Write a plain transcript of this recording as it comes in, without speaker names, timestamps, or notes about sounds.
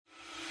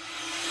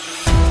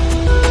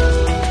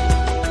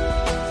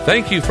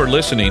Thank you for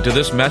listening to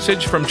this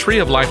message from Tree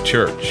of Life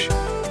Church.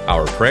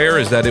 Our prayer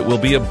is that it will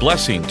be a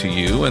blessing to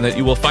you and that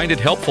you will find it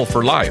helpful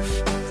for life.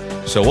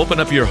 So open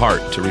up your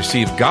heart to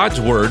receive God's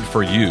word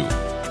for you.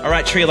 All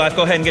right, Tree of Life,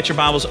 go ahead and get your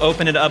Bibles.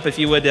 Open it up, if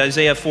you would, to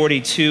Isaiah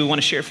 42. I want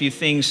to share a few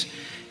things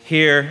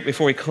here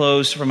before we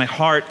close from my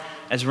heart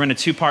as we're in a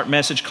two-part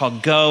message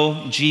called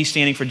Go, G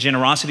standing for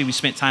generosity. We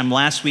spent time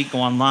last week. Go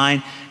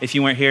online if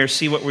you weren't here.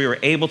 See what we were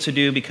able to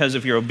do because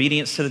of your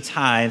obedience to the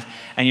tithe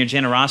and your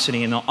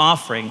generosity and the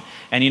offering.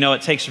 And you know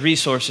it takes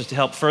resources to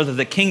help further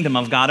the kingdom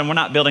of God. And we're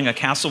not building a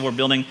castle, we're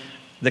building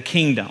the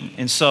kingdom.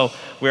 And so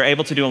we're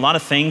able to do a lot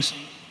of things.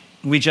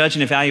 We judge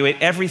and evaluate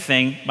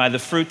everything by the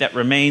fruit that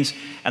remains,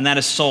 and that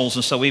is souls.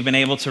 And so we've been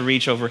able to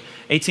reach over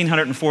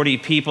 1,840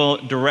 people,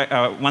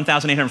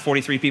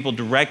 1,843 people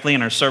directly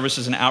in our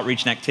services and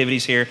outreach and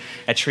activities here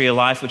at Tree of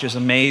Life, which is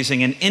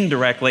amazing, and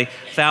indirectly,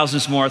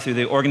 thousands more through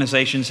the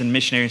organizations and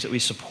missionaries that we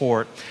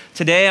support.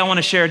 Today, I want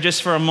to share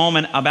just for a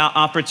moment about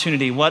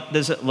opportunity. What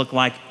does it look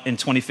like in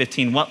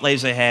 2015? What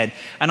lays ahead?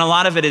 And a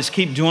lot of it is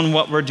keep doing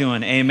what we're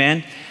doing,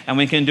 amen? And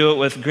we can do it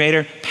with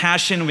greater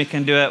passion, we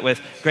can do it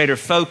with greater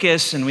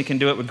focus, and we can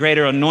do it with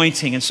greater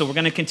anointing. And so we're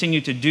going to continue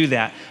to do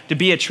that, to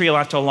be a Tree of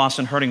Life to a lost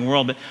and hurting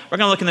world. But we're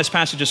going to look in this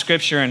passage of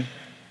Scripture,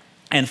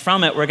 and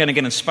from it, we're going to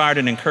get inspired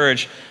and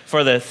encouraged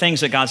for the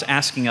things that God's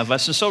asking of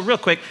us. And so real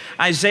quick,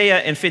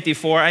 Isaiah in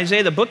 54,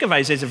 the book of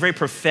Isaiah is a very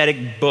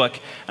prophetic book.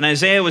 And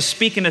Isaiah was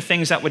speaking to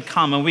things that would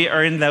come. And we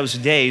are in those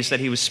days that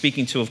he was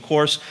speaking to, of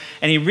course.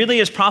 And he really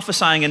is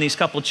prophesying in these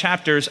couple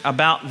chapters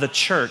about the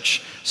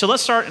church. So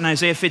let's start in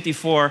Isaiah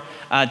 54,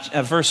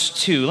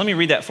 verse 2. Let me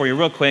read that for you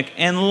real quick.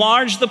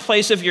 Enlarge the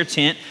place of your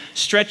tent.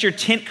 Stretch your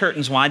tent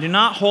curtains wide. Do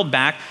not hold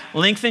back.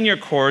 Lengthen your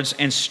cords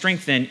and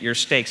strengthen your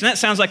stakes. And that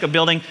sounds like a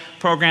building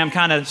program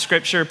kind of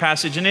scripture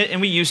passage,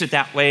 and we use it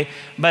that way.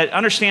 But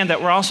understand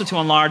that we're also to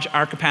enlarge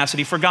our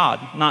capacity for God,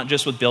 not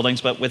just with buildings,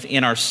 but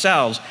within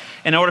ourselves.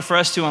 In order for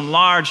us to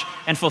enlarge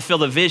and fulfill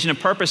the vision and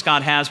purpose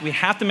God has, we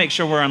have to make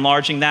sure we're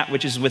enlarging that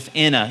which is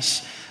within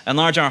us.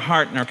 Enlarge our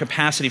heart and our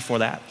capacity for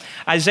that.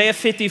 Isaiah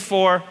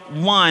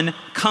 54:1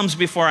 comes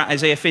before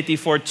Isaiah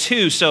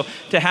 54:2. So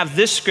to have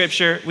this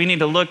scripture, we need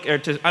to look, or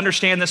to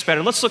understand this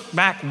better. Let's look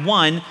back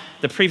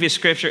the previous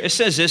scripture. It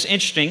says this,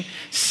 interesting.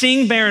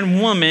 Sing, barren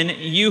woman,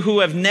 you who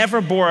have never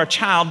bore a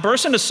child.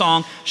 Burst into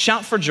song,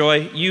 shout for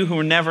joy, you who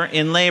were never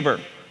in labor.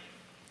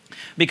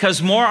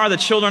 Because more are the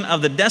children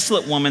of the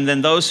desolate woman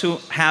than those who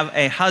have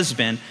a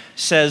husband,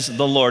 says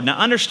the Lord. Now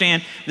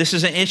understand, this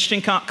is an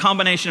interesting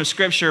combination of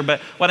scripture, but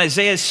what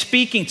Isaiah is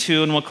speaking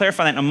to, and we'll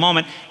clarify that in a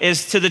moment,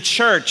 is to the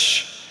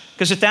church.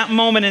 Because at that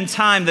moment in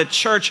time, the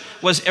church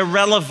was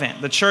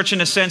irrelevant. The church,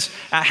 in a sense,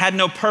 had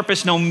no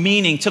purpose, no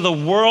meaning. To the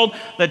world,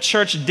 the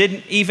church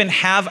didn't even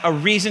have a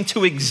reason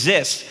to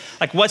exist.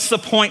 Like, what's the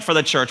point for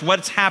the church?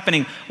 What's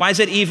happening? Why is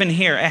it even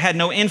here? It had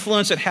no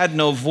influence. It had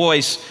no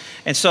voice.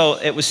 And so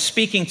it was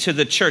speaking to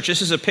the church.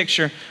 This is a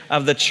picture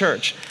of the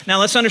church.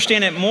 Now, let's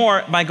understand it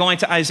more by going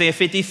to Isaiah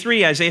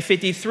 53. Isaiah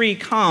 53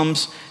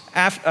 comes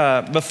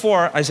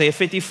before Isaiah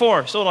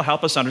 54. So it'll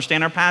help us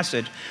understand our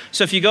passage.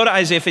 So if you go to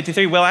Isaiah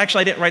 53, well,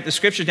 actually I didn't write the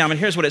scripture down, but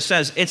here's what it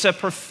says. It's a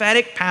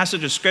prophetic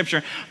passage of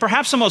scripture,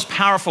 perhaps the most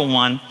powerful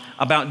one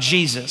about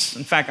Jesus.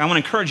 In fact, I want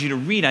to encourage you to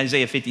read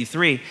Isaiah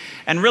 53.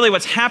 And really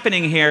what's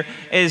happening here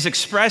is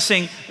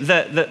expressing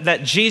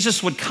that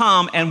Jesus would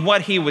come and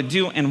what he would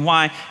do and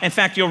why. In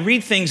fact, you'll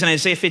read things in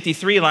Isaiah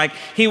 53 like,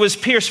 he was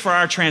pierced for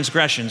our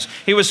transgressions.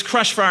 He was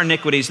crushed for our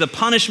iniquities. The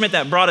punishment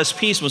that brought us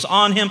peace was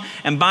on him,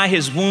 and by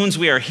his wounds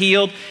we are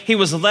healed. He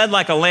was led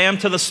like a lamb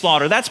to the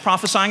slaughter. That's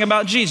prophesying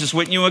about Jesus.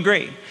 Wouldn't you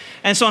agree?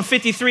 And so in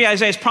 53,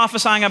 Isaiah is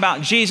prophesying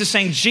about Jesus,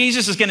 saying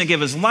Jesus is going to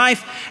give his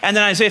life. And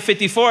then Isaiah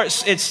 54,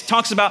 it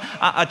talks about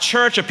a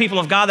church, a people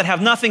of God that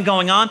have nothing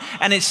going on.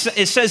 And it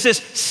says this,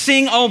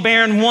 sing, O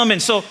barren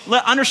woman. So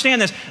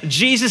understand this.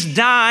 Jesus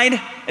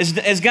died,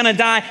 is going to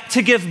die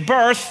to give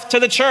birth to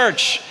the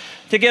church,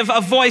 to give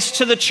a voice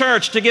to the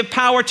church, to give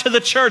power to the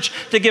church,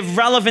 to give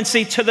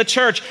relevancy to the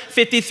church.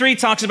 53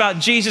 talks about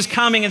Jesus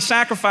coming and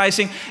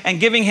sacrificing and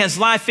giving his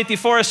life.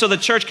 54 is so the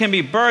church can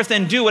be birthed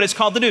and do what it's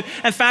called to do.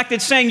 In fact,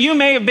 it's saying you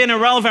may have been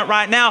irrelevant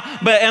right now,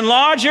 but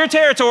enlarge your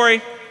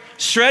territory.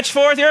 Stretch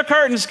forth your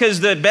curtains because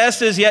the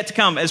best is yet to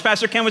come. As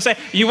Pastor Ken would say,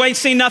 you ain't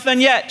seen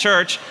nothing yet,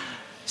 church.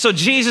 So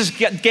Jesus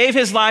gave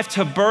his life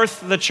to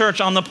birth the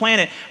church on the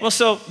planet. Well,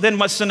 so then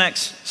what's the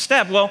next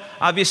step? Well,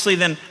 obviously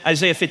then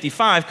Isaiah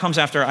 55 comes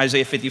after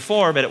Isaiah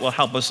 54, but it will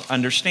help us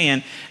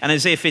understand. And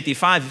Isaiah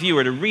 55, if you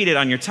were to read it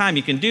on your time,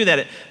 you can do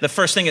that. The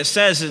first thing it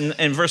says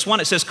in verse 1,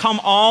 it says, come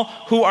all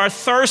who are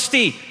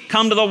thirsty,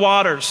 come to the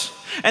waters.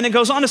 And it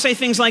goes on to say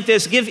things like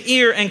this, give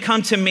ear and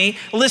come to me,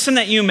 listen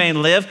that you may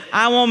live.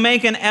 I will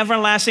make an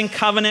everlasting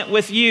covenant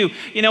with you.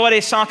 You know what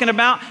he's talking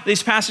about?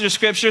 These passages of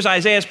scriptures,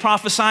 Isaiah is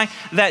prophesying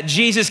that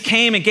Jesus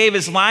came and gave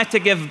his life to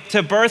give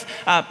to birth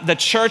the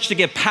church, to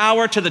give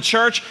power to the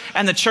church.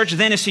 And the church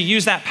then is to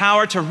use that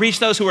power to reach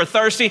those who are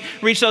thirsty,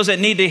 reach those that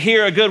need to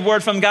hear a good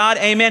word from God,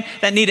 amen,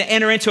 that need to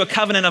enter into a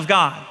covenant of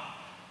God.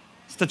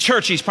 It's the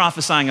church he's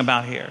prophesying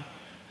about here.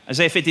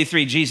 Isaiah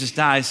 53, Jesus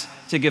dies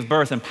to give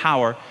birth and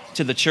power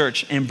to the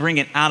church and bring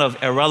it out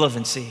of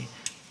irrelevancy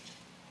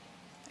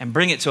and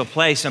bring it to a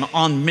place and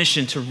on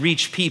mission to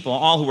reach people,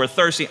 all who are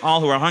thirsty, all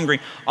who are hungry,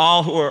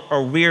 all who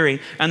are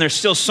weary. And there's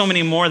still so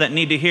many more that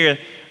need to hear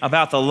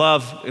about the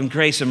love and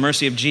grace and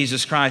mercy of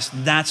Jesus Christ.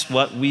 That's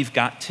what we've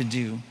got to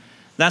do.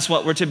 That's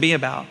what we're to be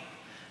about.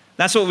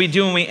 That's what we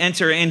do when we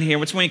enter in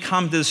here. It's when we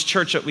come to this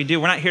church that we do.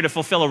 We're not here to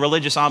fulfill a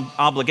religious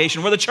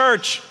obligation. We're the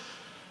church.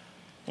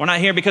 We're not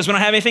here because we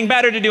don't have anything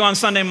better to do on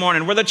Sunday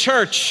morning. We're the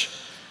church.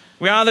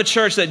 We are the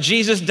church that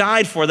Jesus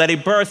died for, that he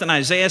birthed and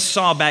Isaiah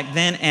saw back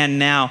then and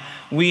now.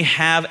 We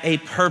have a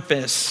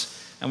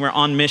purpose and we're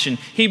on mission.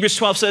 Hebrews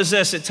 12 says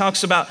this. It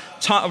talks about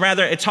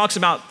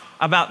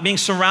being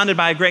surrounded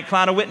by a great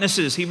cloud of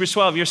witnesses. Hebrews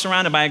 12, you're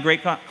surrounded by a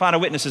great cloud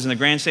of witnesses in the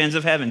grandstands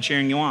of heaven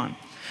cheering you on.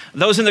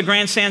 Those in the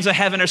grandstands of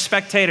heaven are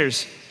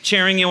spectators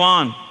cheering you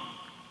on.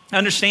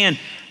 Understand,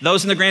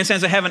 those in the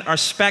grandstands of heaven are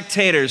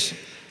spectators.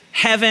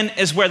 Heaven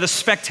is where the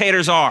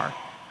spectators are.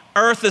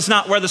 Earth is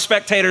not where the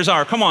spectators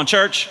are. Come on,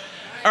 church.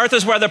 Earth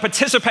is where the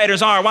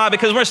participators are. Why?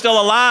 Because we're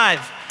still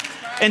alive.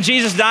 And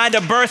Jesus died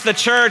to birth the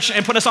church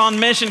and put us on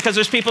mission because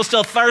there's people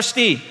still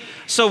thirsty.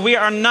 So we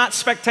are not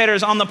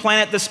spectators on the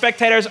planet. The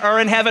spectators are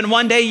in heaven.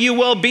 One day you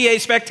will be a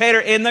spectator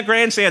in the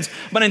grandstands.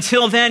 But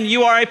until then,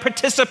 you are a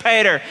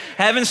participator.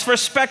 Heaven's for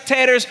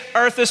spectators.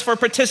 Earth is for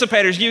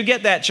participators. You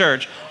get that,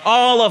 church?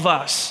 All of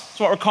us. It's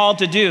what we're called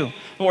to do.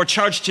 What we're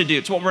charged to do.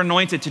 It's what we're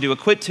anointed to do,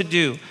 equipped to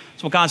do.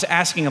 It's what God's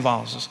asking of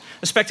all of us.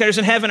 The spectators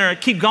in heaven are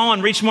keep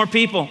going, reach more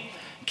people.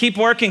 Keep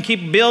working,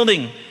 keep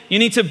building. You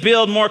need to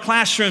build more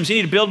classrooms. You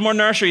need to build more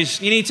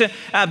nurseries. You need to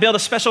build a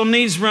special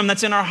needs room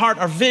that's in our heart,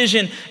 our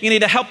vision. You need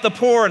to help the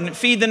poor and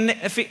feed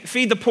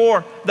the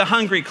poor, the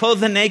hungry, clothe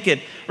the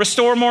naked,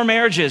 restore more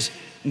marriages,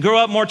 grow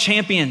up more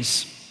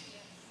champions.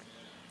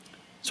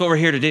 That's what we're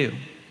here to do.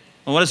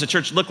 Well, what does the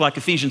church look like?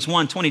 Ephesians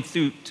 1,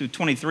 22 to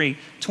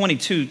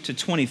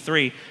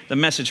 23, the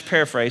Message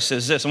paraphrase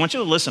says this. I want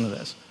you to listen to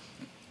this.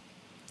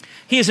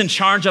 He is in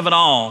charge of it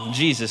all,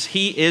 Jesus.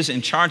 He is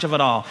in charge of it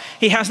all.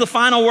 He has the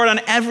final word on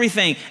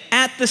everything.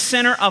 At the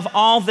center of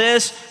all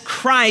this,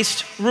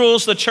 Christ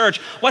rules the church.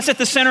 What's at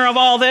the center of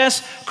all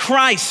this?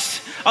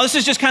 Christ. Oh, this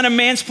is just kind of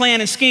man's plan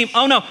and scheme.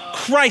 Oh no,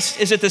 Christ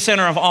is at the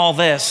center of all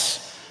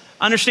this.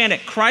 Understand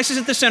it. Christ is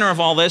at the center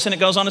of all this, and it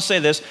goes on to say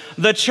this.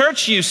 The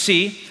church, you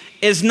see,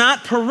 is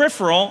not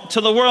peripheral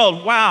to the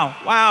world. Wow,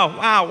 wow,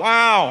 wow,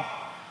 wow.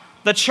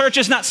 The church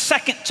is not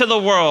second to the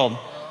world.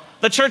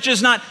 The church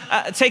is not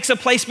takes a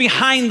place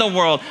behind the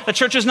world. The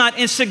church is not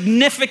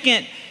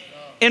insignificant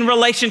in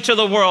relation to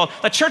the world.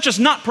 The church is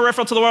not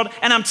peripheral to the world,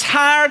 and I'm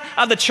tired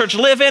of the church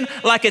living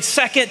like it's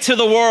second to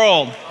the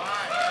world.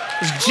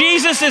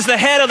 Jesus is the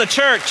head of the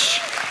church,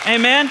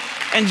 amen?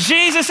 And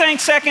Jesus ain't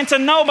second to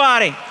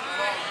nobody.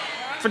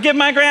 Forgive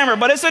my grammar,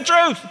 but it's the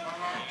truth.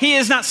 He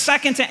is not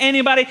second to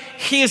anybody.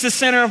 He is the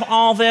center of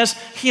all this.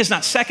 He is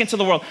not second to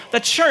the world.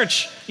 The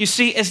church, you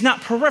see, is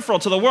not peripheral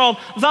to the world.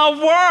 The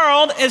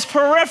world is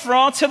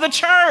peripheral to the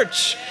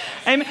church.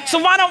 Amen. So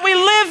why don't we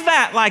live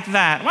that like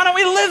that? Why don't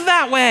we live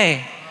that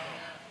way?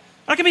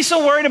 I can be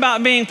so worried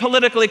about being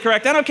politically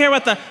correct. I don't care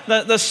what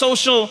the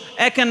social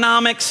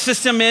economic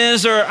system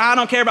is, or I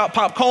don't care about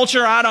pop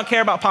culture. I don't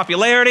care about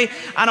popularity.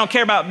 I don't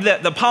care about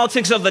the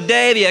politics of the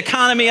day, the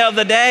economy of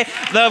the day.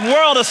 The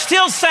world is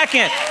still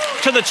second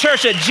to the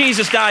church that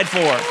Jesus died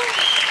for.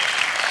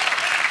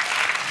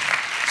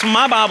 So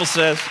my Bible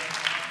says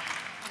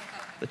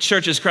the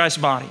church is Christ's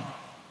body,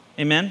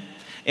 amen,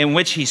 in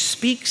which he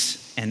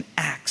speaks and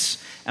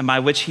acts, and by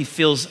which he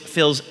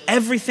fills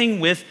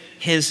everything with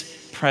his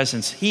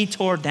presence. He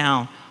tore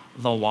down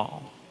the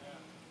wall.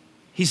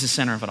 He's the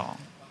center of it all.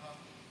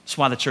 That's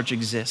why the church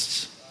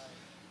exists.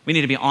 We need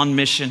to be on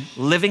mission,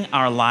 living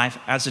our life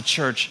as a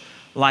church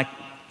like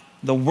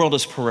the world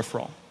is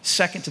peripheral,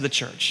 second to the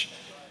church,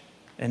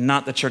 and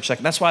not the church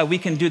second. That's why we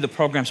can do the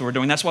programs that we're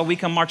doing. That's why we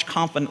can march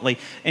confidently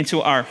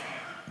into our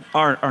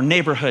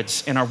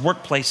neighborhoods and our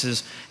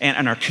workplaces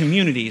and our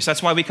communities.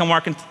 That's why we can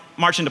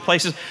march into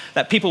places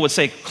that people would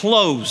say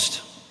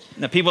closed.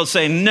 That people would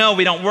say, no,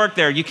 we don't work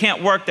there. You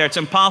can't work there. It's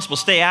impossible.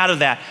 Stay out of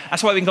that.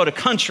 That's why we can go to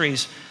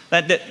countries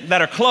that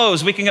are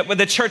closed. We can get where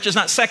the church is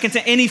not second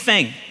to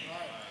anything.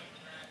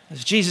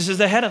 Because Jesus is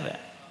the head of it.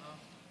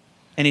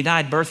 And he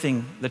died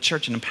birthing the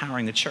church and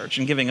empowering the church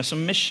and giving us a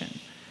mission.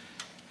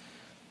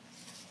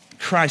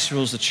 Christ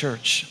rules the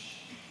church.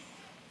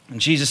 And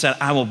Jesus said,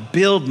 I will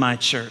build my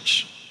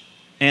church,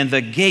 and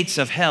the gates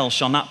of hell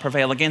shall not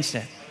prevail against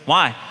it.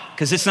 Why?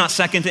 Because it's not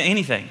second to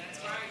anything.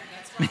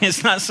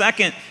 It's not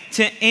second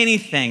to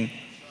anything.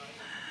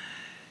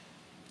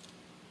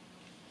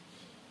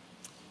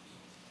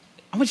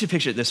 I want you to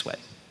picture it this way.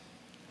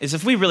 Is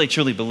if we really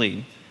truly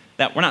believe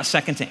that we're not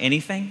second to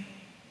anything,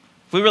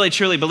 if we really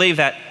truly believe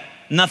that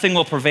nothing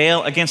will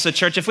prevail against the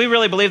church, if we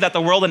really believe that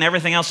the world and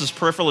everything else is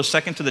peripheral or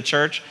second to the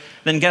church,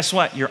 then guess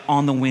what? You're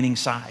on the winning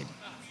side.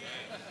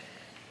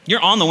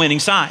 You're on the winning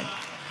side.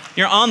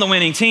 You're on the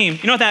winning team.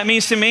 You know what that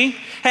means to me?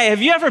 Hey,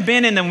 have you ever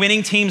been in the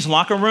winning team's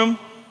locker room?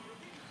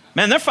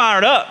 Man, they're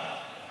fired up.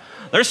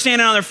 They're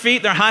standing on their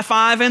feet, they're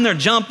high-fiving, they're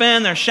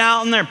jumping, they're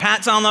shouting, they're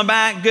pats on the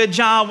back, good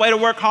job, way to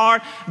work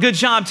hard, good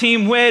job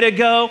team, way to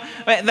go.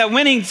 The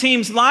winning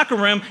team's locker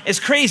room is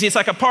crazy. It's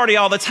like a party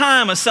all the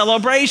time, a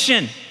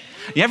celebration.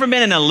 You ever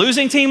been in a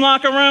losing team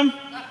locker room?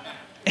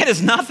 It is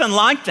nothing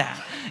like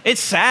that. It's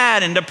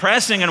sad and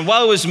depressing and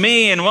woe is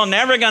me and we're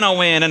never gonna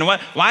win and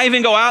why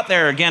even go out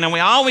there again and we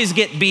always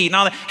get beat and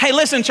all that. Hey,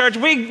 listen, church,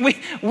 we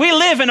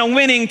live in a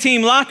winning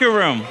team locker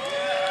room.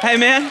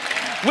 Amen.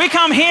 We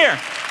come here.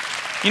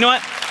 You know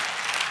what?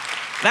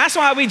 That's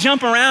why we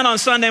jump around on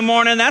Sunday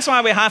morning. That's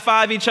why we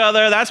high-five each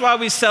other. That's why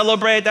we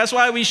celebrate. That's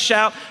why we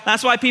shout.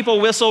 That's why people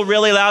whistle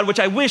really loud, which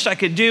I wish I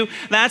could do.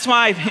 That's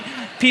why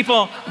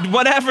people,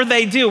 whatever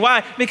they do.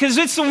 Why? Because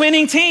it's a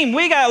winning team.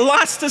 We got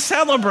lots to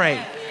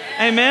celebrate.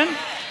 Amen?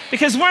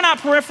 Because we're not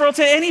peripheral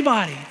to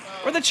anybody.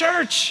 We're the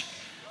church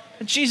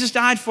that Jesus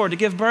died for, to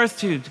give birth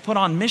to put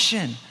on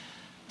mission.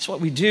 It's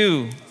what we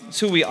do. It's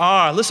who we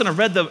are. Listen, I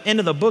read the end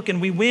of the book and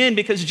we win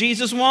because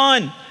Jesus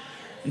won.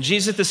 And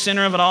Jesus at the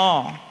center of it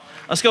all.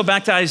 Let's go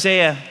back to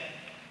Isaiah.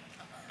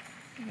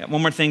 I got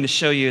one more thing to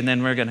show you, and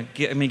then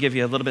let me give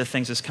you a little bit of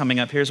things that's coming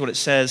up. Here's what it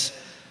says.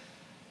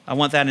 I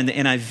want that in the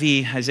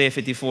NIV, Isaiah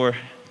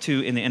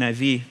 54:2 in the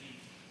NIV.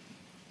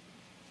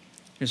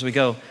 Here's we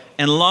go.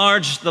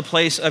 Enlarge the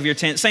place of your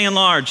tent. Say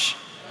enlarge.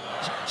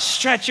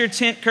 Stretch your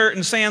tent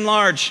curtain. Say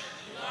enlarge.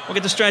 We'll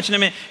get to stretch in a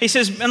minute. He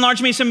says,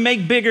 enlarge means to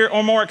make bigger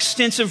or more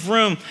extensive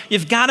room.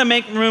 You've got to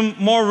make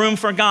more room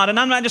for God. And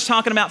I'm not just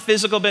talking about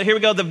physical, but here we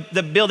go,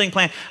 the building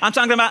plan. I'm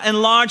talking about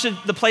enlarge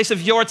the place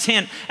of your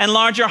tent.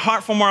 Enlarge your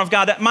heart for more of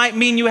God. That might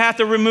mean you have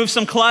to remove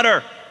some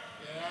clutter.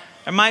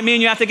 It might mean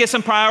you have to get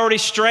some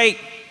priorities straight.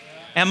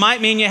 It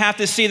might mean you have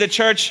to see the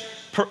church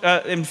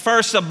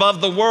first above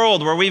the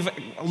world, where we've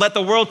let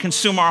the world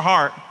consume our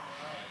heart.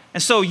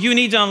 And so you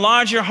need to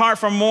enlarge your heart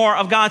for more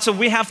of God. So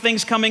we have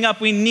things coming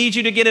up we need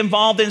you to get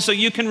involved in so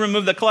you can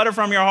remove the clutter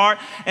from your heart.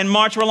 In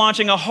March, we're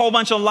launching a whole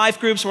bunch of life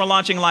groups. We're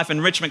launching life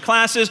enrichment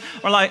classes.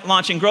 We're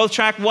launching Growth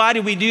Track. Why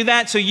do we do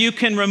that? So you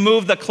can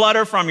remove the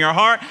clutter from your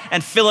heart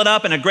and fill it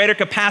up in a greater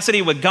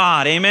capacity with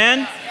God.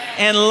 Amen?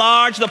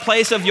 Enlarge the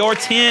place of your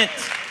tent,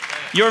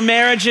 your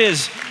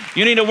marriages.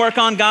 You need to work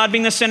on God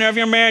being the center of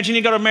your marriage. You need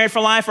to go to Married for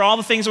Life for all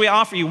the things we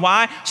offer you.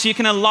 Why? So you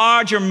can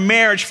enlarge your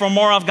marriage for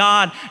more of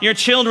God. Your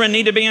children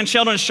need to be in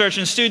children's church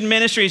and student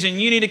ministries,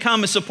 and you need to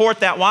come and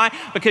support that. Why?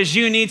 Because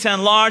you need to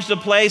enlarge the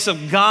place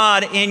of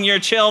God in your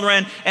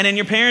children and in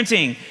your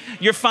parenting.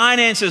 Your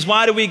finances,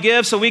 why do we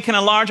give? So we can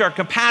enlarge our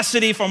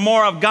capacity for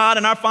more of God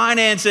in our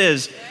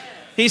finances.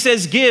 He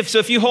says give. So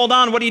if you hold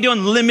on, what are you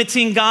doing?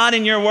 Limiting God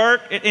in your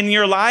work, in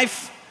your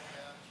life?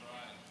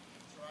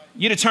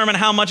 You determine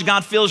how much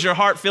God fills your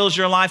heart, fills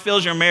your life,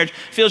 fills your marriage,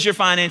 fills your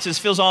finances,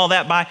 fills all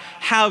that by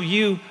how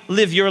you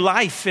live your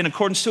life in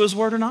accordance to His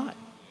word or not.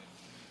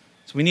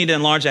 So we need to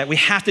enlarge that. We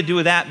have to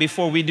do that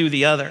before we do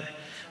the other.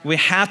 We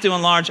have to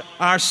enlarge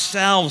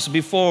ourselves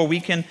before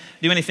we can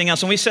do anything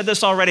else. And we said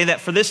this already,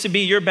 that for this to be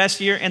your best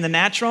year in the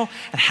natural,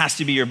 it has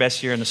to be your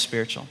best year in the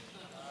spiritual.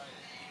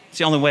 It's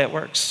the only way it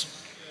works.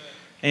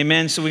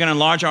 Amen. So we're going to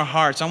enlarge our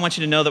hearts. I want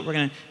you to know that we're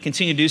going to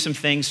continue to do some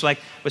things like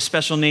with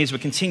special needs. We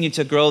continue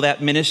to grow that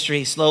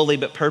ministry slowly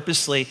but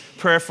purposely,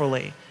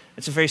 prayerfully.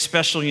 It's a very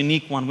special,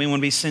 unique one. We want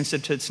to be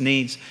sensitive to its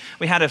needs.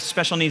 We had a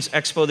special needs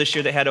expo this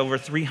year that had over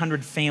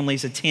 300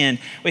 families attend.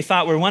 We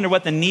thought, we wonder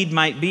what the need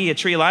might be. A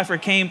Tree of Lifer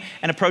came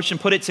and approached and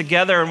put it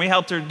together, and we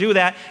helped her do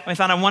that. And we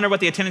thought, I wonder what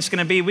the attendance is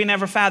going to be. We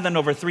never fathomed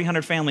over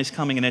 300 families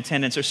coming in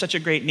attendance. There's such a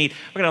great need.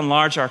 We're going to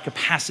enlarge our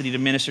capacity to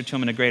minister to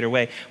them in a greater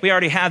way. We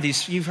already have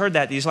these. You've heard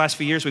that these last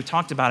few years. We've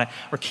talked about it.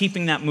 We're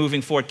keeping that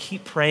moving forward.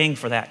 Keep praying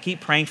for that.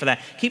 Keep praying for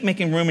that. Keep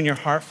making room in your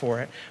heart for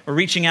it. We're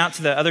reaching out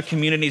to the other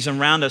communities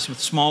around us with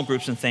small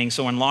groups and things.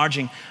 So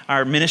enlarging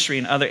our ministry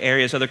in other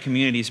areas, other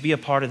communities. Be a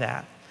part of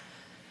that.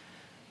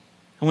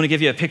 I want to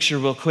give you a picture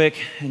real quick,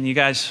 and you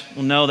guys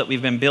will know that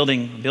we've been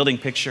building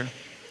picture.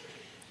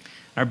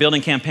 Our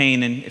building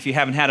campaign, and if you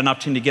haven't had an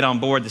opportunity to get on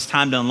board, it's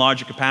time to enlarge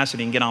your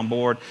capacity and get on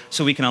board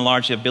so we can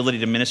enlarge the ability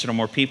to minister to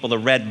more people. The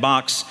red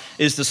box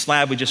is the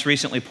slab we just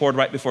recently poured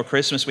right before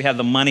Christmas. We have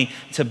the money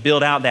to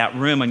build out that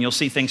room, and you'll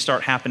see things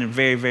start happening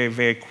very, very,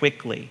 very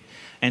quickly.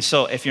 And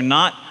so if you're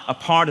not a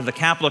part of the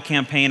capital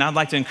campaign, I'd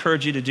like to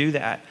encourage you to do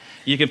that.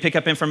 You can pick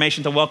up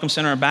information at the Welcome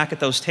Center or back at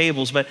those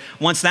tables. But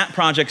once that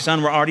project's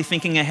done, we're already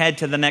thinking ahead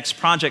to the next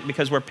project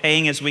because we're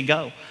paying as we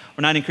go.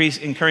 We're not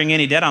incurring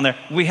any debt on there.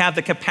 We have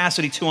the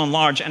capacity to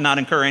enlarge and not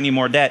incur any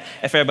more debt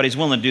if everybody's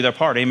willing to do their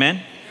part.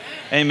 Amen?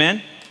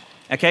 Amen?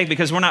 Okay,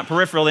 because we're not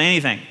peripheral to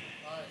anything.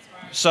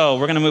 So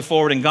we're going to move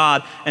forward in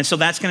God. And so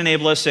that's going to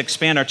enable us to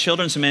expand our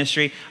children's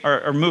ministry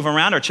or move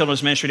around our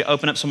children's ministry to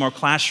open up some more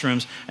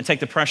classrooms and take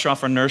the pressure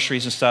off our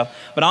nurseries and stuff.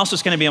 But also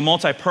it's going to be a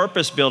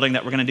multi-purpose building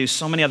that we're going to do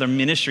so many other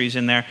ministries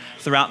in there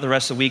throughout the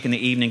rest of the week and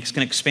the evening. It's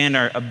going to expand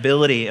our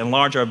ability,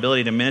 enlarge our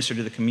ability to minister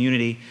to the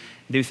community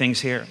do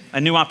things here.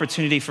 A new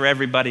opportunity for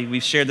everybody.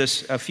 We've shared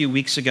this a few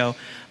weeks ago,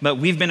 but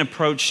we've been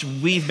approached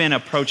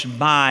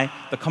by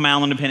the Comal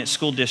Island Independent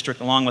School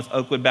District along with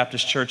Oakwood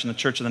Baptist Church and the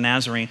Church of the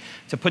Nazarene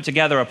to put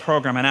together a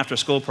program, an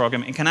after-school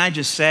program. And can I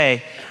just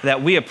say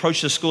that we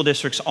approach the school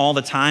districts all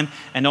the time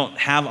and don't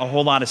have a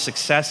whole lot of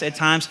success at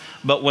times,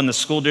 but when the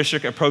school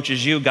district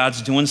approaches you,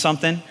 God's doing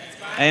something.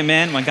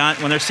 Amen. When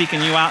they're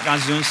seeking you out,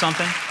 God's doing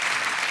something.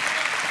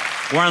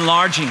 We're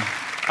enlarging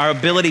our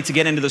ability to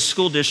get into the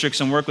school districts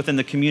and work within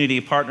the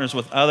community, partners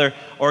with other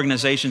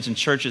organizations and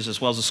churches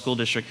as well as the school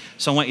district.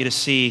 So I want you to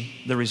see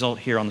the result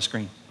here on the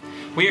screen.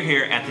 We are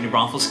here at the New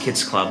Braunfels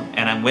Kids Club,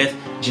 and I'm with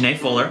Janae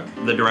Fuller,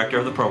 the director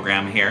of the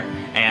program here,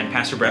 and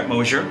Pastor Brett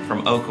Mosier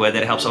from Oakwood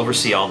that helps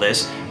oversee all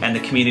this, and the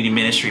community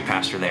ministry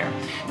pastor there.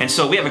 And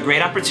so we have a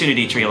great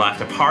opportunity, Tree of Life,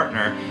 to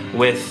partner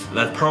with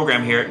the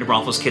program here at New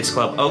Braunfels Kids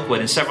Club, Oakwood,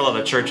 and several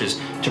other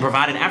churches to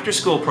provide an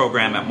after-school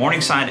program at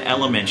Morningside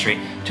Elementary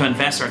to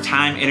invest our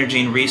time, energy,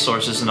 and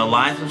resources in the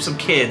lives of some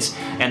kids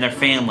and their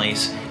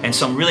families. And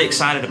so I'm really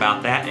excited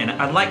about that, and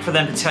I'd like for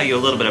them to tell you a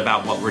little bit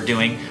about what we're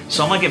doing.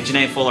 So I'm going to give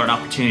Janae Fuller an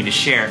opportunity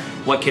to share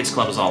what Kids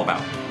Club is all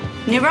about.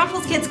 New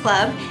Braunfels Kids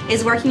Club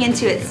is working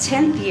into its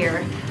 10th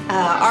year.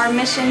 Our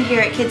mission here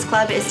at Kids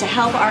Club is to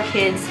help our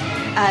kids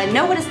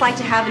know what it's like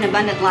to have an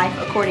abundant life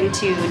according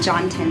to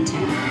John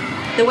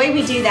 10:10. The way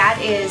we do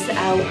that is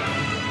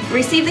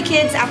receive the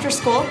kids after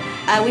school.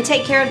 We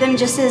take care of them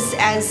just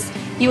as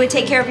you would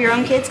take care of your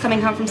own kids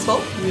coming home from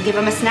school. You give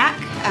them a snack,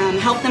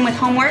 help them with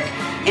homework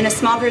in a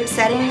small group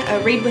setting,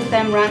 read with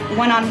them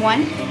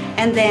one-on-one,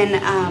 and then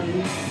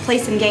play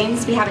some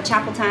games. We have a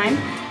chapel time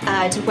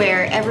to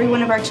where every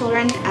one of our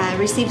children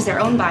receives their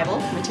own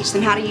Bible. We teach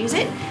them how to use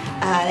it.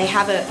 They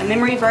have a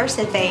memory verse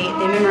that they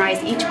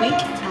memorize each week.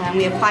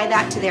 We apply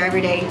that to their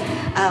everyday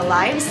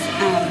lives.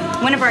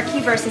 One of our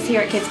key verses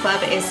here at Kids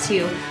Club is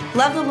to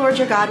love the Lord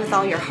your God with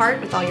all your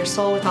heart, with all your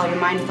soul, with all your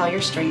mind, with all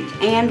your strength,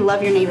 and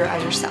love your neighbor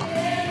as yourself.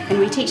 And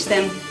we teach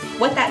them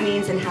what that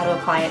means and how to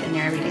apply it in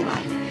their everyday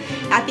life.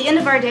 At the end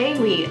of our day,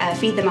 we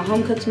feed them a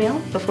home-cooked meal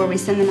before we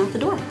send them out the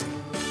door.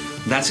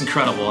 That's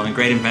incredible and a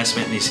great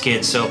investment in these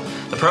kids. So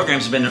the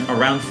program's been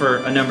around for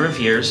a number of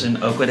years,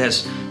 and Oakwood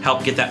has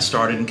helped get that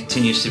started and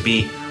continues to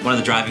be one of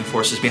the driving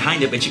forces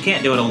behind it, but you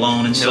can't do it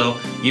alone. And so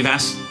you've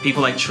asked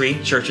people like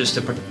Tree Churches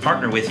to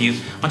partner with you.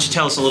 Why don't you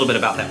tell us a little bit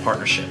about that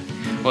partnership?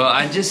 Well,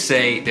 I'd just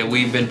say that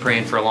we've been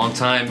praying for a long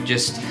time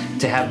just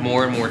to have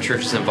more and more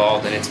churches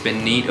involved, and it's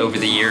been neat over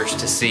the years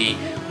to see.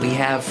 We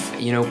have,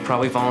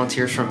 probably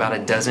volunteers from about a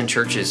dozen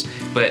churches,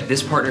 but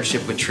this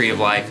partnership with Tree of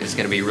Life is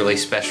going to be really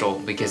special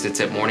because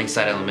it's at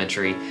Morningside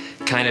Elementary,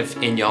 kind of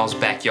in y'all's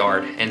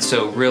backyard. And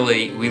so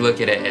really, we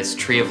look at it as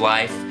Tree of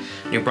Life,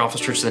 New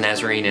Braunfels Church of the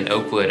Nazarene, and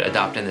Oakwood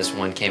adopting this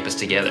one campus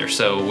together.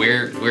 So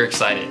we're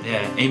excited.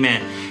 Yeah,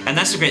 amen. And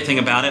that's the great thing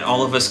about it,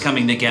 all of us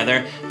coming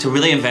together to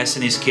really invest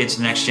in these kids,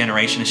 the next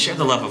generation, and share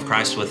the love of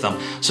Christ with them.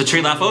 So Tree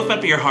of Life, open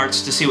up your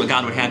hearts to see what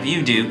God would have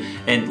you do,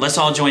 and let's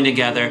all join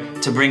together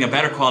to bring a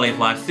better quality of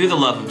life through the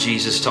love of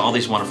Jesus to all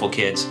these wonderful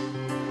kids.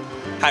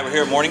 Hi, we're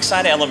here at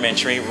Morningside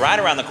Elementary, right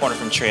around the corner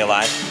from Tree of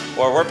Life,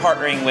 where we're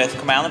partnering with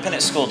Comal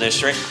Independent School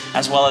District,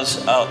 as well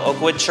as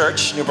Oakwood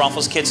Church, New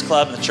Braunfels Kids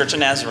Club, and the Church of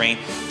Nazarene,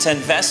 to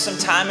invest some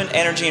time and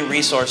energy and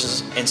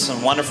resources in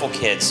some wonderful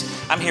kids.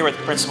 I'm here with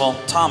Principal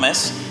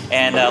Thomas,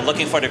 and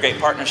looking forward to a great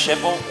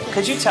partnership. Well,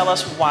 could you tell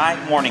us why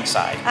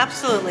Morningside?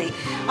 Absolutely.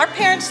 Our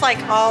parents, like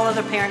all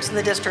other parents in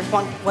the district,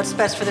 want what's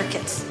best for their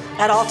kids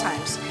at all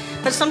times.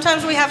 But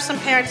sometimes we have some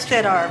parents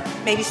that are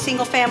maybe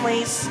single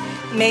families,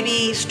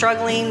 maybe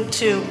struggling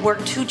to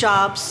work 2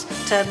 jobs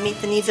to meet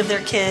the needs of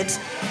their kids.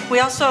 We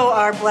also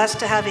are blessed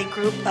to have a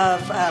group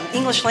of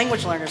English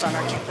language learners on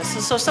our campus.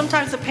 And so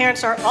sometimes the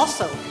parents are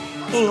also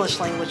English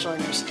language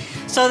learners.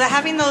 So that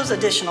having those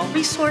additional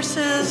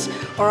resources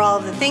or all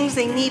of the things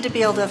they need to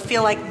be able to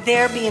feel like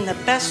they're being the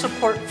best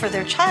support for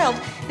their child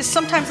is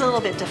sometimes a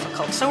little bit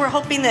difficult. So we're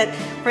hoping that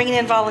bringing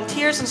in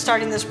volunteers and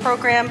starting this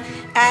program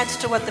adds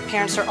to what the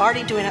parents are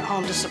already doing at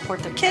home to support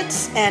their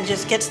kids and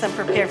just gets them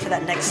prepared for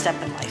that next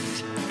step in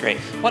life. Great.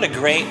 What a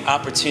great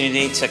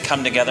opportunity to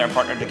come together and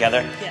partner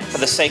together for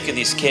the sake of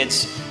these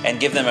kids and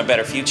give them a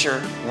better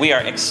future. We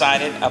are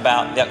excited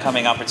about the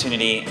upcoming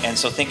opportunity, and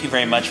so thank you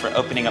very much for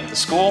opening up the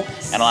school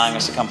and allowing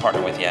us to come partner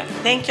with you.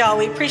 Thank y'all.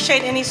 We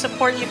appreciate any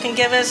support you can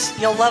give us.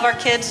 You'll love our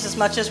kids as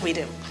much as we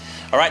do.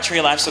 All right, Tree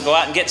of Life, so go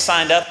out and get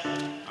signed up.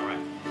 All right.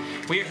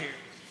 We're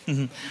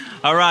here.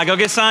 All right, go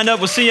get signed up.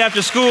 We'll see you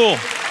after school.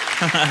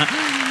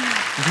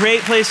 Great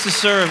place to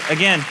serve.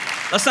 Again,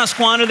 let's not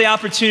squander the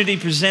opportunity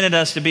presented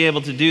us to be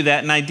able to do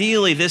that. And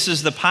ideally, this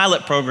is the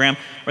pilot program,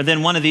 or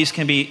then one of these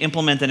can be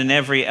implemented in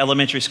every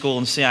elementary school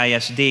in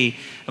CISD.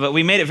 But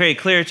we made it very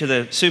clear to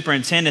the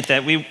superintendent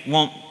that we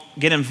won't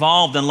get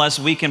involved unless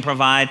we can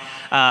provide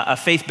a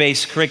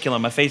faith-based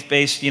curriculum, a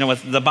faith-based,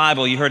 with the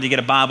Bible. You heard you get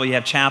a Bible, you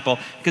have chapel,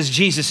 because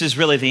Jesus is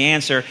really the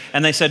answer.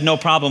 And they said, no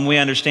problem, we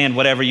understand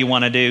whatever you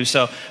want to do.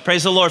 So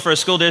praise the Lord for a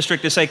school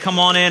district to say, come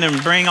on in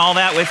and bring all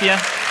that with you.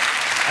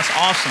 That's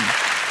awesome,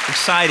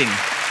 exciting.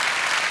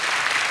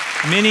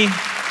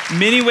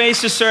 Many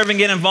ways to serve and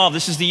get involved.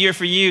 This is the year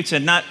for you to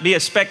not be a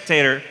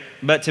spectator,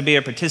 but to be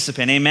a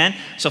participant, amen?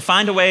 So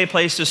find a way, a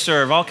place to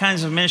serve. All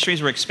kinds of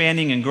ministries, we're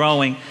expanding and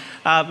growing.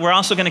 We're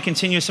also going to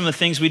continue some of the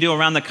things we do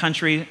around the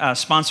country,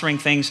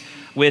 sponsoring things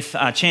with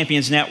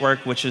Champions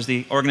Network, which is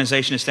the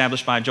organization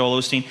established by Joel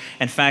Osteen.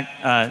 In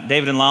fact,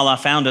 David and Lala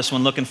found us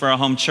when looking for a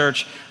home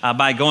church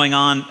by going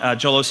on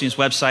Joel Osteen's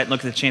website,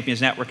 looking at the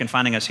Champions Network and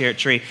finding us here at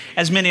Tree,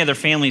 as many other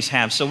families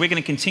have. So we're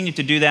going to continue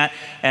to do that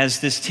as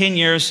this 10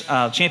 years,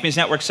 Champions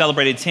Network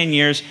celebrated 10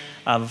 years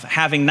of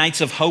having Nights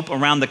of Hope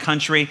around the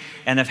country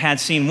and have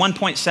seen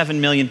 1.7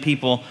 million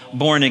people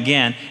born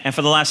again. And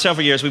for the last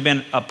several years, we've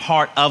been a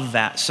part of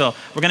that. So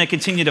we're going to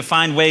continue to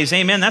find ways.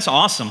 Amen. That's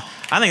awesome.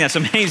 I think that's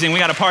amazing. We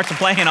got a part to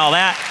play in all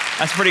that.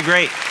 That's pretty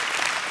great.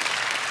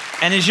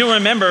 And as you'll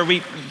remember, we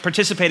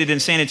participated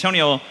in San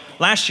Antonio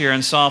last year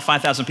and saw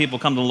 5,000 people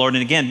come to the Lord.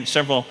 And again,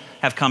 several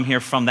have come here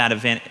from that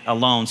event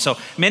alone. So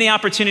many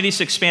opportunities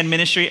to expand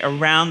ministry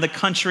around the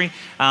country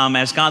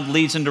as God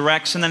leads and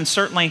directs, and then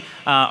certainly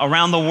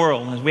around the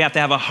world. We have to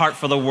have a heart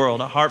for the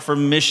world, a heart for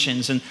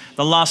missions and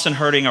the lost and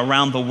hurting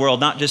around the world,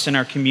 not just in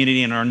our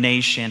community and our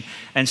nation.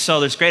 And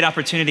so there's great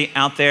opportunity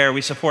out there.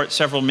 We support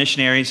several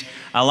missionaries.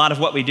 A lot of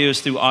what we do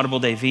is through Audible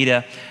de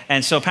Vida.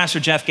 And so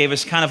Pastor Jeff gave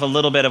us kind of a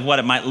little bit of what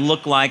it might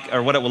look like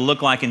or what it will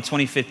look like in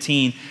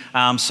 2015.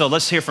 So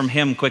let's hear from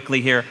him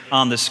quickly here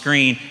on the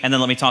screen, and then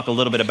let me talk a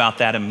little bit about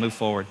that and move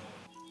forward.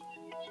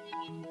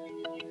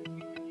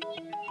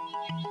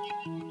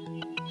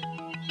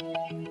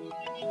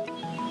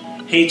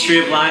 Hey, Tree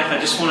of Life, I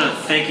just want to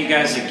thank you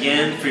guys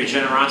again for your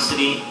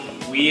generosity.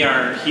 We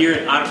are here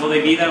at Audible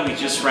de Vida. We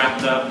just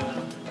wrapped up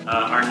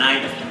our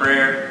night of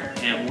prayer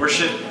and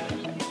worship.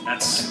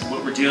 That's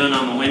what we're doing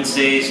on the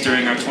Wednesdays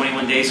during our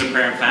 21 days of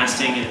prayer and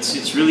fasting. And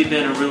it's really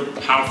been a real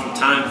powerful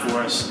time for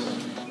us.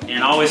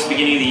 And always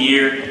beginning of the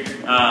year,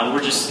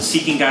 we're just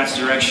seeking God's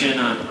direction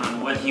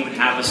on what He would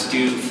have us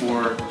do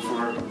for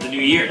the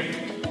new year.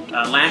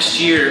 Last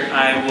year,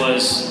 I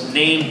was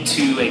named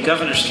to a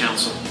governor's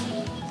council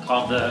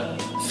called the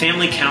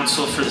Family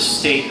Council for the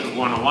State of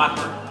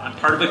Guanajuato. I'm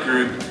part of a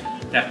group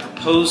that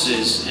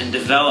proposes and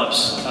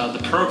develops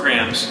the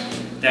programs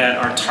that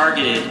are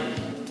targeted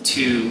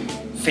to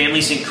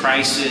families in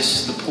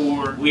crisis, the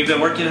poor. We've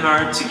been working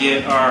hard to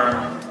get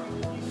our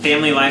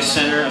Family Life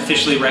Center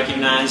officially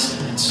recognized.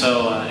 And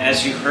so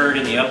as you heard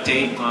in the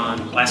update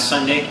on last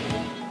Sunday,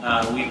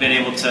 we've been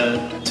able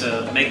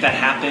to make that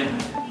happen.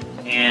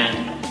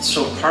 And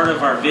so part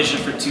of our vision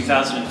for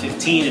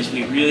 2015 is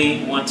we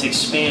really want to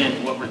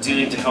expand what we're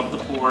doing to help the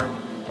poor,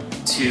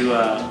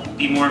 to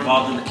be more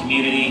involved in the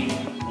community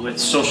with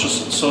social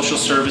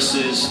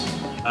services,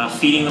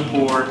 feeding the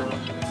poor,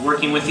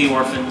 working with the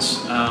orphans.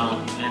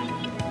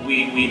 And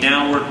we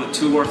now work with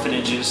 2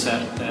 orphanages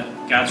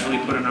that God's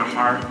really put in our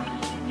heart,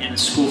 and a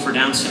school for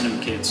Down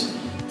syndrome kids.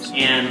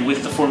 And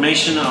with the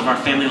formation of our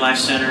Family Life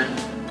Center,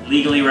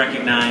 legally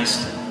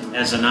recognized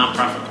as a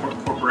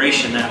nonprofit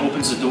corporation, that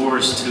opens the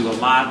doors to a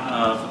lot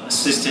of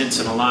assistance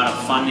and a lot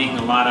of funding,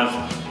 a lot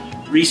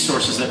of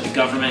resources that the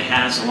government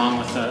has, along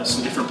with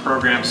some different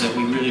programs that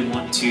we really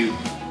want to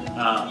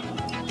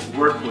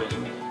work with.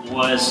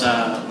 Was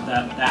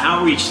the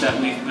outreach that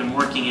we've been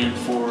working in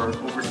for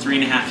over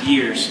 3.5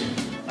 years.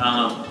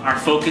 Our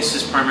focus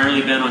has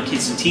primarily been on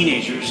kids and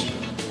teenagers.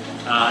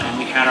 And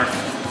we had our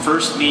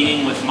first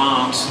meeting with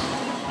moms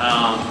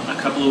a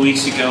couple of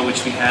weeks ago,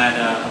 which we had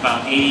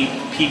about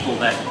 80 people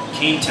that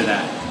came to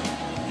that.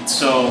 And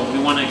so we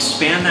want to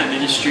expand that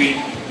ministry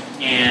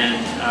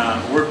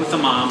and work with the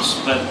moms.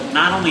 But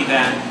not only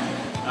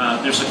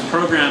that, there's a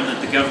program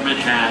that the government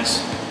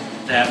has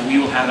that we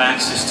will have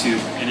access to,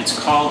 and it's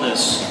called a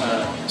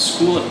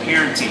School of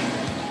Parenting.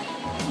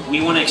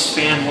 We want to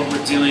expand what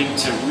we're doing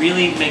to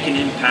really make an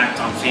impact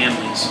on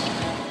families.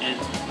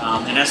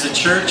 And as a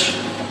church,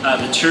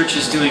 the church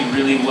is doing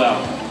really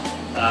well.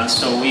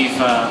 So we've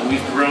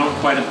grown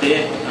quite a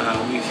bit.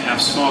 We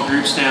have small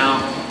groups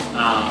now,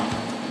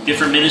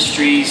 different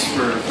ministries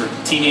for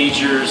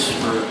teenagers,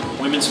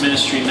 for women's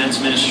ministry,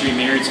 men's ministry,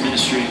 married's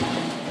ministry,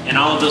 and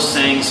all of those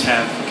things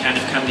have kind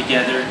of come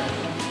together.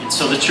 And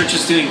so the church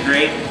is doing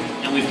great,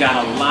 and we've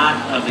got a lot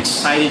of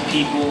excited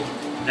people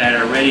that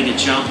are ready to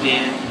jump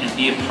in and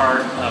be a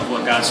part of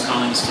what God's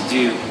calling us to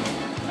do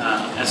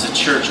as a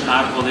church,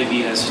 Audible de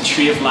Vida, as a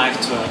Tree of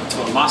Life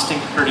to a lost and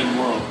hurting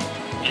world.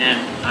 And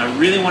I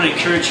really want to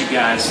encourage you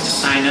guys to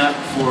sign up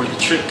for the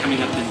trip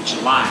coming up in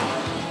July.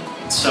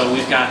 So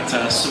we've got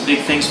some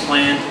big things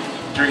planned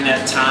during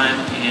that time,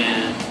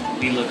 and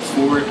we look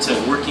forward to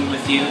working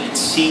with you and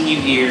seeing you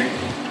here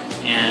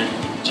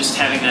and just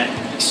having that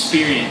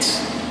experience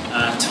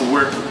to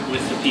work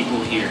with the people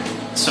here.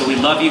 So we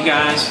love you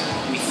guys.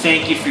 We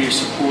thank you for your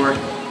support,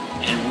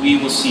 and we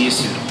will see you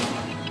soon.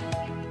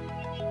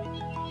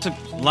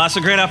 Lots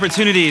of great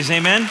opportunities,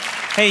 amen?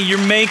 Hey,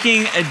 you're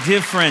making a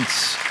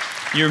difference.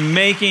 You're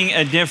making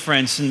a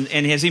difference. And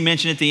as he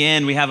mentioned at the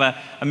end, we have a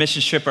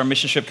mission trip, our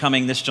mission trip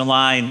coming this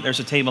July, and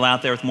there's a table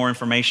out there with more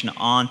information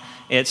on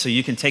it, so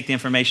you can take the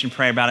information,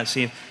 pray about it,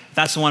 see if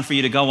that's the one for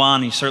you to go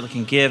on. You certainly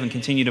can give and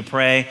continue to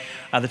pray.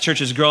 The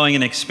church is growing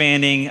and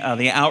expanding.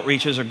 The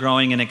outreaches are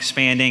growing and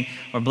expanding.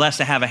 We're blessed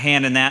to have a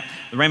hand in that.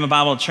 The Rhema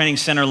Bible Training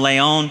Center,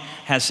 Leon,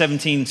 has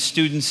 17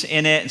 students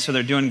in it, and so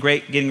they're doing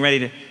great, getting ready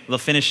to, they'll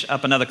finish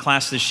up another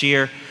class this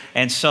year.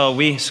 And so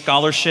we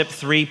scholarship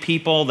 3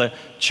 people, the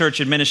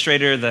church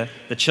administrator,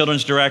 the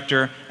children's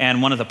director,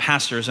 and one of the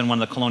pastors in one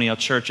of the colonial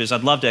churches.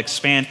 I'd love to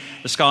expand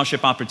the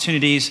scholarship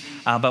opportunities,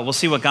 but we'll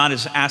see what God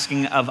is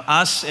asking of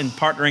us in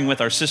partnering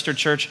with our sister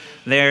church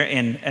there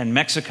in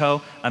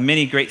Mexico.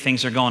 Many great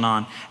things are going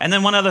on. And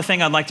then one other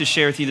thing I'd like to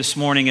share with you this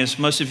morning is,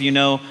 most of you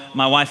know,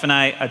 my wife and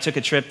I took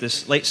a trip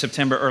this late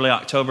September, early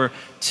October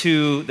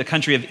to the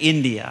country of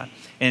India.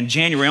 In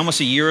January, almost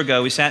a year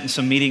ago, we sat in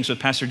some meetings with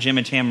Pastor Jim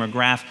and Tamara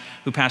Graff,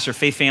 who pastor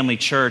Faith Family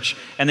Church,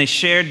 and they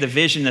shared the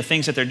vision, the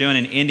things that they're doing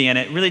in India, and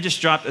it really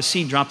just a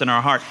seed dropped in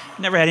our heart.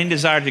 Never had any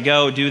desire to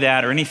go do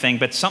that or anything,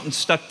 but something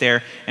stuck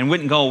there and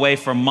wouldn't go away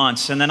for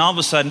months. And then all of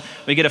a sudden,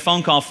 we get a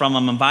phone call from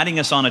them inviting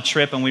us on a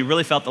trip, and we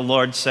really felt the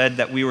Lord said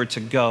that we were to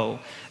go.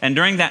 And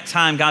during that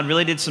time, God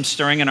really did some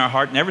stirring in our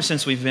heart, and ever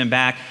since we've been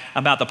back,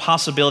 about the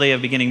possibility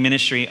of beginning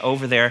ministry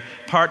over there,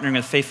 partnering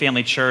with Faith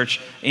Family Church,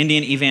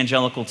 Indian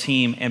Evangelical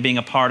Team, and being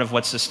a part of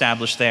what's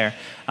established there.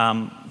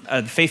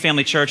 The Faith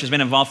Family Church has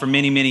been involved for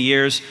many, many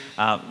years.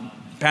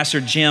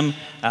 Pastor Jim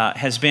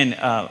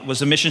was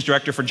the missions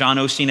director for John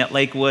Osteen at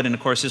Lakewood, and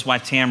of course his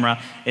wife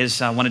Tamara is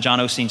one of John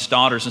Osteen's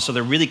daughters, and so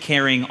they're really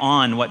carrying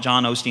on what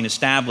John Osteen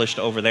established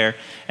over there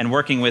and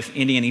working with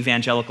Indian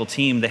Evangelical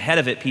Team. The head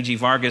of it, P.G.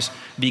 Vargas,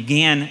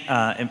 began,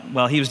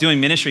 he was doing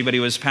ministry, but he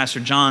was Pastor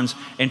John's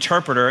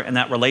interpreter, and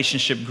that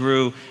relationship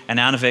grew, and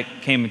out of it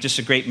came just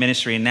a great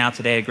ministry, and now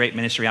today a great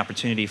ministry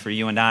opportunity for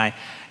you and I.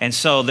 And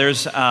so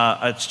there's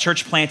a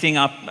church planting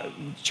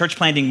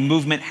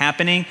movement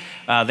happening.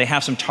 They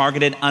have some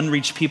targeted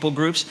unreached people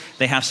groups.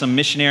 They have some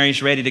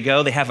missionaries ready to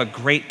go. They have a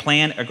great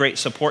plan, a great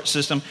support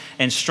system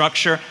and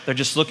structure. They're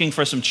just looking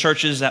for some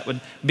churches that would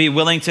be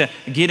willing to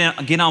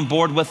get on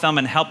board with them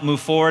and help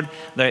move forward.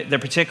 They're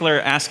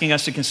particularly asking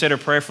us to consider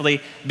prayerfully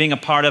being a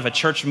part of a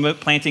church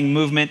planting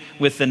movement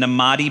with the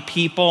Namadi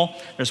people.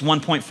 There's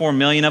 1.4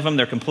 million of them.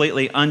 They're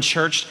completely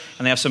unchurched,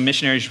 and they have some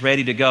missionaries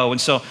ready to go. And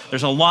so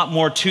there's a lot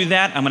more to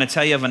that. I'm going to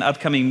tell you of an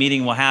upcoming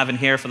meeting we'll have in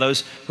here for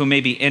those who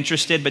may be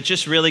interested, but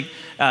just really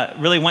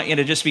want you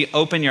to just be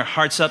open your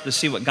hearts up to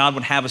see what God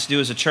would have us do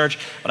as a church.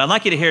 But I'd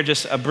like you to hear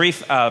just a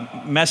brief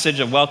message,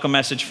 a welcome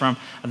message from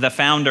the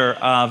founder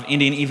of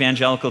Indian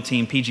Evangelical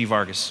Team, P.G.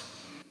 Vargas.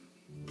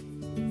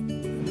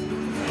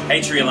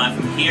 Hey, Tree of Life,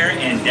 I'm here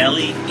in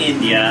Delhi,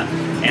 India,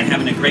 and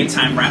having a great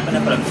time wrapping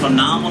up a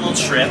phenomenal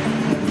trip.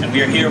 And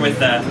we are here with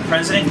the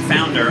president and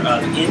founder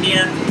of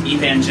Indian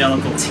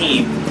Evangelical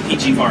Team,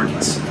 P.G.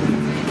 Vargas.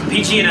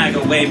 PG and I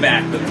go way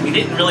back, but we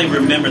didn't really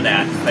remember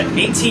that. But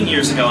 18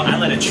 years ago, I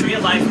led a Tree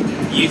of Life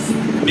youth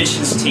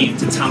missions team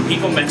to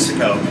Tampico,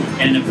 Mexico.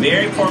 And in a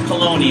very poor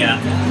colonia,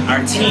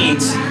 our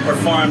teens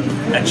performed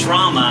a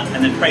drama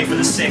and then prayed for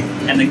the sick.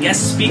 And the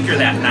guest speaker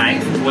that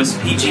night was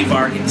P.G.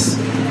 Vargas.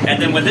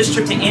 And then when this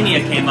trip to India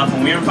came up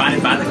and we were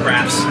invited by the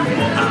Graffs,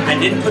 I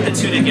didn't put the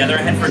two together.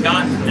 I had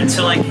forgotten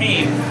until I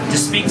came to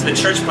speak to the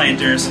church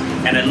planters,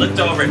 and I looked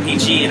over at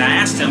PG and I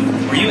asked him,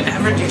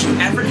 did you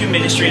ever do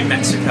ministry in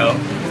Mexico?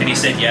 And he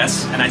said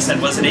yes. And I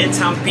said, was it in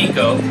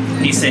Tampico?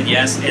 He said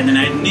yes. And then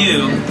I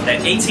knew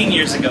that 18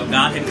 years ago,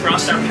 God had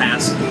crossed our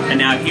paths, and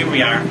now here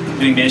we are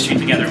doing ministry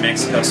together in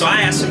Mexico. So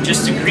I asked him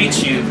just to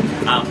greet you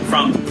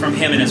from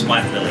him and his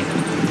wife, Lily.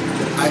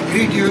 I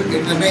greet you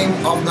in the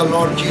name of the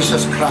Lord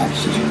Jesus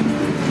Christ.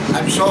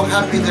 I'm so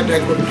happy that I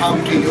could talk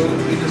to you.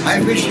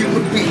 I wish you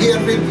would be here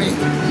with me.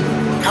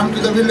 Come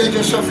to the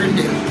villages of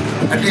India.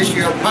 At least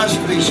your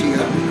pastor is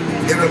here.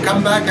 He will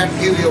come back and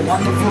give you a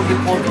wonderful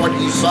report what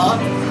he saw,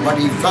 what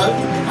he felt,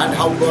 and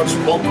how God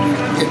spoke to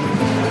him.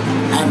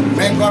 And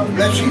may God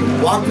bless you.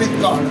 Walk with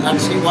God and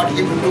see what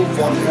he will do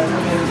for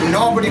you.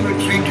 Nobody will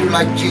treat you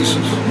like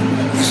Jesus.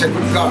 He's a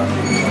good God.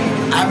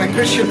 I'm a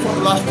Christian for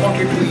the last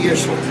 42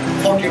 years old.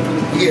 42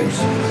 years.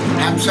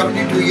 I'm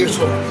 72 years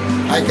old.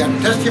 I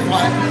can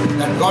testify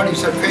that God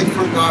is a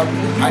faithful God,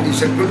 and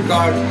He's a good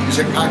God, He's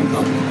a kind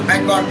God.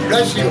 May God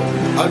bless you.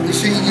 I'll be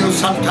seeing you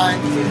sometime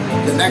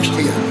the next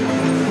year.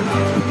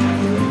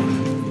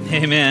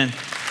 Amen.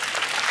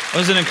 It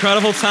was an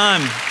incredible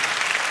time.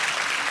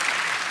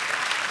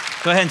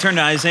 Go ahead and turn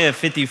to Isaiah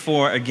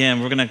 54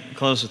 again. We're going to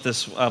close with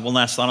this one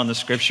last thought on the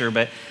scripture,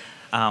 but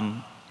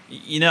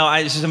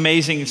this is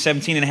amazing.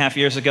 17 and a half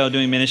years ago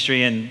doing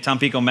ministry in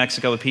Tampico,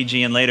 Mexico with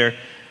PG, and later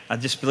I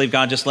just believe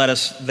God just led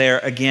us there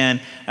again.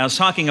 I was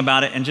talking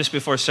about it, and just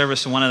before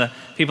service, one of the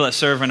people that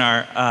serve in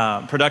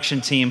our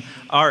production team,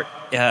 Art,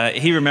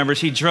 he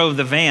remembers he drove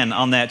the van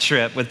on that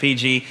trip with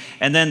PG.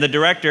 And then the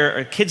director,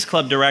 or Kids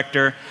Club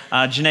director,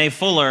 Janae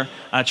Fuller,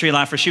 Tree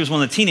Lifer, she was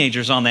one of the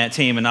teenagers on that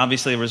team. And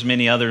obviously there was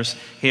many others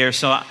here.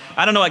 So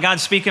I don't know what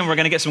God's speaking. We're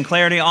going to get some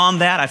clarity on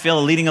that. I feel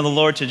the leading of the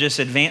Lord to just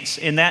advance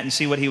in that and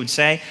see what he would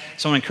say.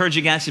 So I want to encourage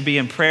you guys to be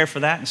in prayer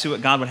for that and see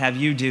what God would have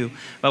you do.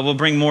 But we'll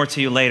bring more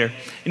to you later.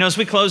 You know, as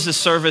we close this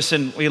service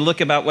and we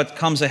look about what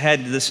comes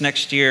ahead this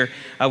next year,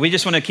 we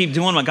just want to keep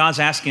doing what God's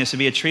asking us to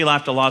be, a Tree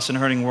Life to Lost and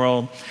Hurting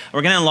World.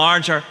 We're going to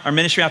enlarge our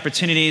ministry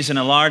opportunities and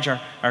enlarge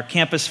our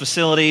campus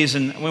facilities,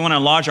 and we want to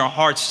enlarge our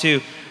hearts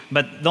too.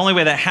 But the only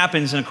way that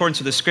happens in accordance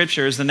with the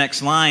scripture is the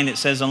next line. It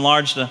says,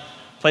 enlarge the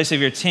place of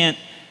your tent.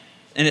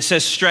 And it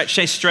says stretch.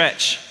 Say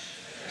stretch.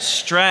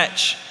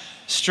 Stretch.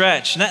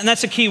 Stretch. And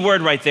that's a key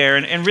word right there.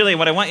 And really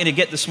what I want you to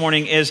get this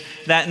morning is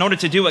that in order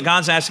to do what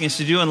God's asking us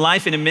to do in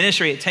life and in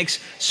ministry, it takes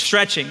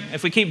stretching.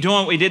 If we keep doing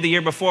what we did the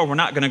year before, we're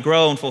not going to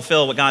grow and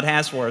fulfill what God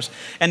has for us.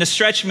 And to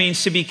stretch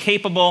means to be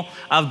capable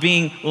of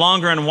being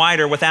longer and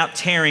wider without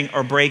tearing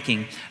or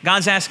breaking.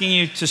 God's asking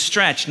you to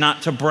stretch,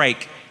 not to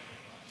break.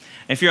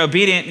 If you're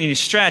obedient and you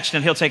stretch,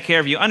 then he'll take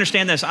care of you.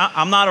 Understand this,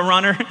 I'm not a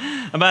runner,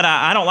 but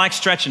I don't like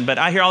stretching. But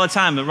I hear all the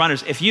time, the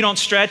runners, if you don't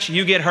stretch,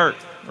 you get hurt,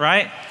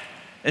 right?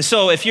 And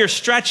so if you're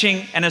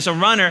stretching and as a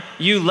runner,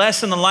 you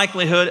lessen the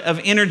likelihood of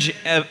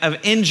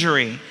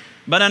injury.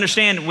 But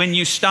understand, when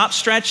you stop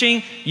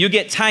stretching, you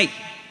get tight.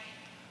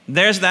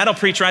 That'll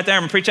preach right there.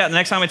 I'm gonna preach that the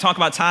next time we talk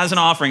about tithes and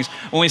offerings.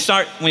 When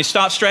we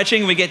stop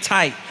stretching, we get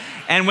tight.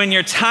 And when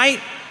you're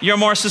tight, you're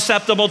more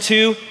susceptible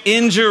to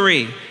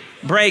injury,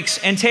 breaks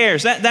and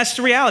tears. That's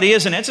the reality,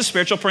 isn't it? It's a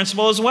spiritual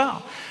principle as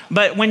well.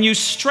 But when you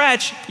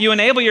stretch, you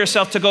enable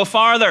yourself to go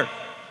farther.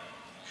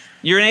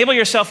 You enable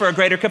yourself for a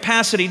greater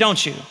capacity,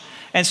 don't you?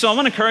 And so I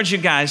want to encourage you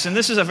guys, and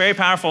this is a very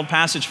powerful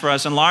passage for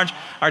us, enlarge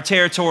our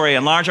territory,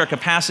 enlarge our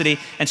capacity,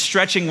 and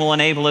stretching will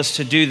enable us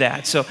to do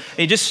that. So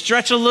you just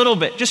stretch a little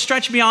bit, just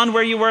stretch beyond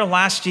where you were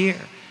last year,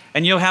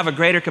 and you'll have a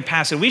greater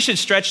capacity. We should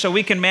stretch so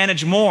we can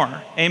manage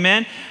more,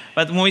 amen?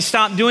 But when we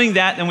stop doing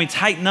that, then we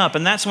tighten up,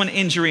 and that's when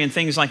injury and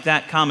things like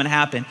that come and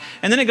happen.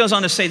 And then it goes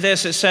on to say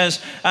this, it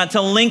says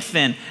to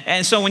lengthen.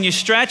 And so when you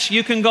stretch,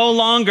 you can go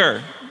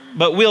longer,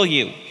 but will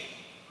you?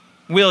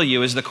 Will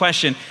you is the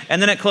question.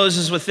 And then it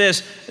closes with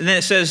this, and then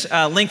it says,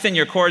 lengthen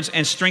your cords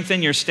and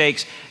strengthen your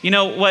stakes. You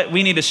know what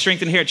we need to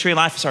strengthen here at Tree of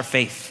Life is our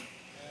faith.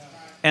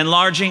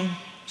 Enlarging,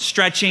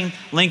 stretching,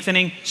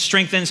 lengthening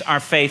strengthens our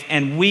faith,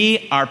 and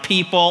we are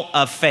people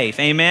of faith,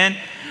 amen?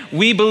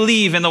 We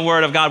believe in the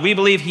word of God. We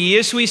believe he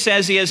is who he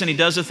says he is, and he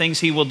does the things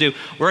he will do.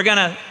 We're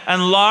gonna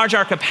enlarge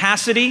our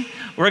capacity.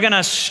 We're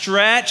gonna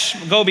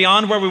stretch, go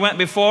beyond where we went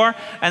before,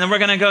 and then we're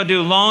gonna go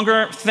do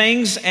longer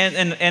things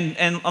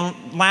and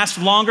last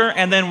longer,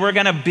 and then we're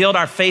gonna build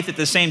our faith at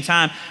the same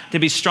time to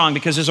be strong,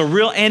 because there's a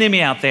real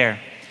enemy out there,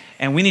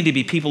 and we need to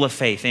be people of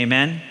faith,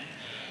 amen?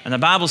 And the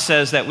Bible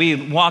says that we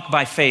walk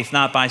by faith,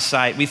 not by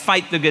sight. We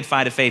fight the good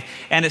fight of faith.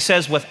 And it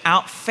says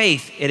without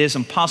faith, it is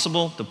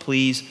impossible to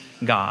please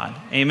God,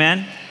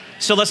 amen?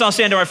 So let's all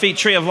stand to our feet,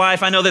 Tree of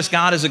Life. I know this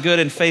God is a good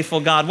and faithful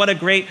God. What a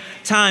great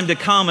time to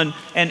come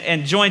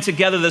and join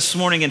together this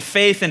morning in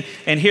faith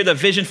and hear the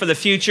vision for the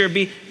future.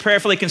 Be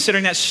prayerfully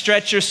considering that.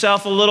 Stretch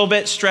yourself a little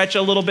bit, stretch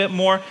a little bit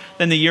more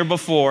than the year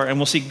before, and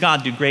we'll see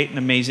God do great and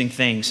amazing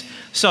things.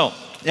 So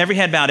every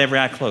head bowed, every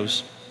eye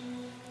closed.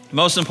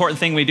 Most important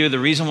thing we do, the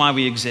reason why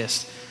we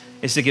exist,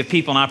 is to give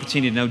people an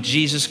opportunity to know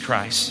Jesus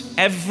Christ.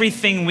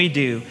 Everything we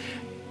do,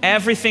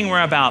 everything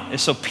we're about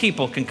is so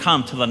people can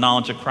come to the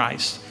knowledge of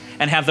Christ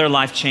and have their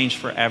life changed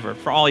forever,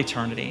 for all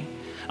eternity.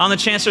 On the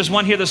chance there's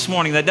one here this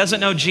morning that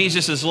doesn't know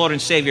Jesus as Lord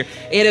and Savior,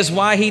 it is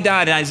why he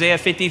died in Isaiah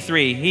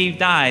 53. He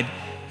died,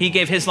 he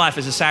gave his life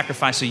as a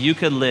sacrifice so you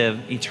could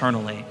live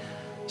eternally.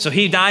 So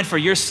he died for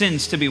your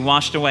sins to be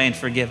washed away and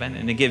forgiven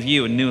and to give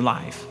you a new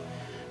life.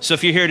 So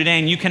if you're here today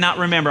and you cannot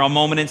remember a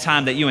moment in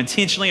time that you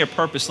intentionally or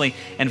purposely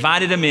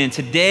invited him in,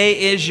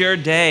 today is your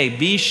day.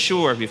 Be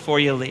sure before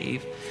you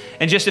leave.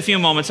 In just a few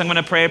moments, I'm going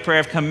to pray a prayer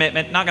of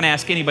commitment. Not going to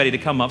ask anybody to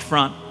come up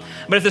front.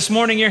 But if this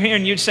morning you're here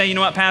and you'd say, you know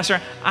what, Pastor,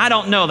 I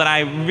don't know that I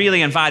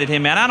really invited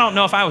him in. I don't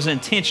know if I was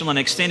intentional in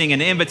extending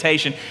an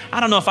invitation. I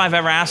don't know if I've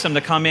ever asked him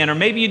to come in, or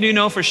maybe you do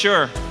know for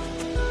sure.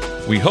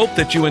 We hope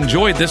that you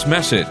enjoyed this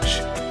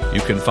message.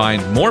 You can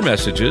find more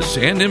messages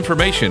and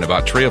information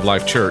about Tree of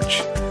Life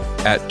Church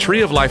at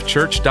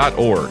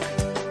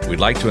treeoflifechurch.org. We'd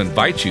like to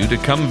invite you to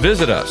come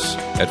visit us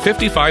at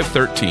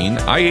 5513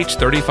 IH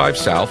 35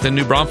 South in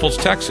New Braunfels,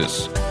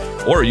 Texas,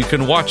 or you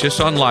can watch us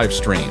on live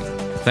stream.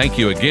 Thank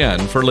you again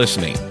for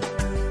listening.